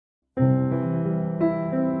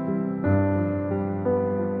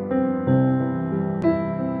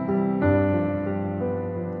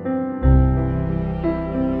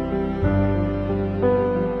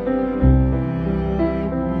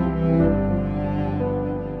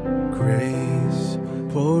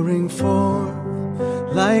pouring forth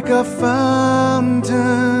like a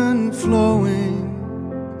fountain flowing.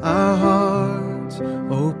 Our hearts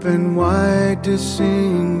open wide to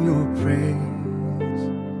sing your praise,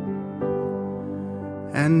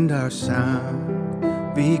 and our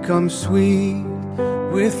sound becomes sweet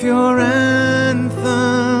with your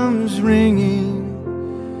anthems ringing.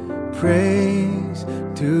 Praise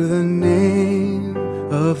to the name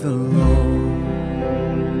of the Lord.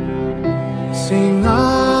 Sing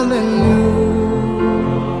Allelu,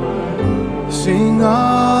 sing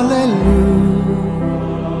Allelu.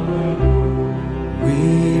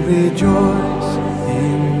 We rejoice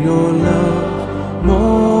in your love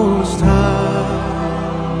most high.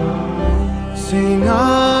 Sing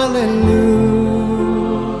Allelu,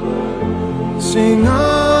 sing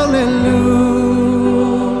Allelu.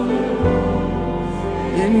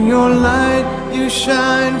 In your light you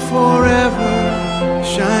shine forever.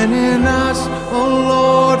 Shine in us, oh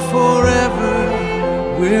Lord, forever.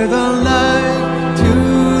 We're the light to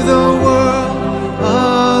the world.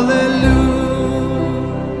 Allelu.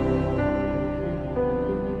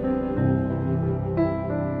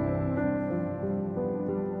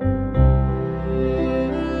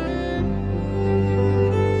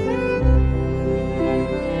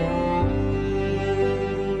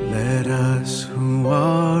 Let us who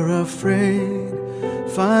are afraid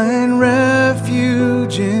find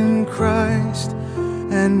refuge in Christ,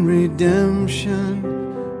 and redemption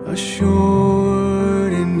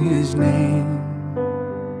assured in His name.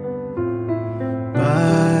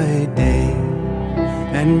 By day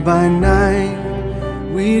and by night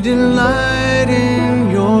we delight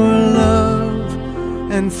in your love,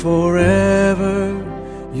 and forever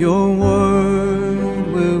your word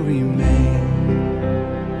will remain.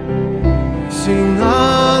 Sing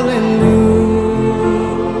Allelu,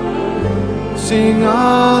 sing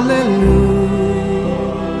Allelu.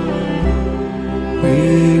 We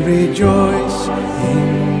rejoice in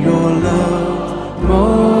your love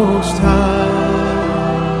most high.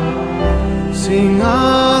 Sing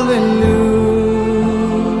Allelu,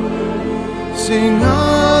 sing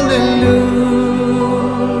Allelu.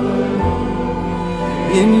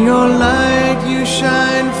 In your light you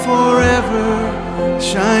shine forever.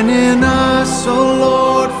 Shine in us, O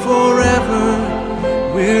Lord, forever.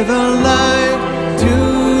 We're the light to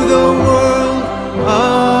the world.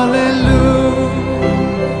 Allelu,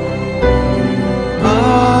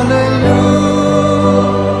 Allelu,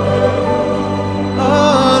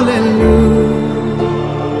 Allelu,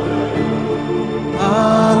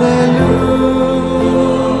 Allelu, Allelu,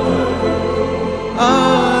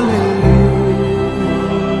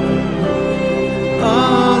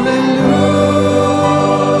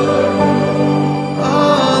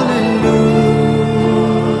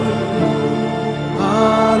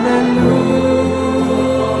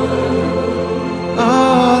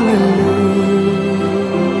 Allelu.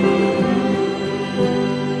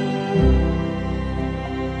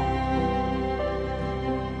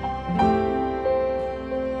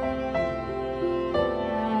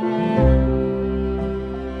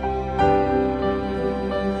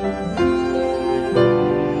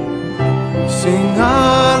 Sing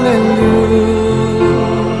Allelu,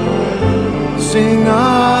 sing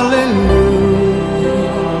Allelu.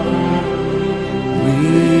 We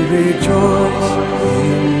rejoice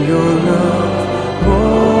in your love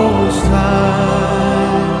most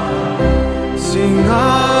high. Sing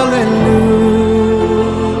Allelu,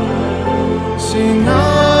 sing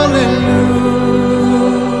Allelu.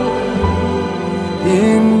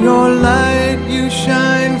 In your light you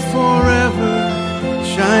shine forever.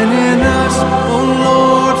 Shine in us, oh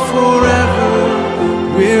Lord, forever.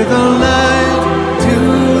 We're the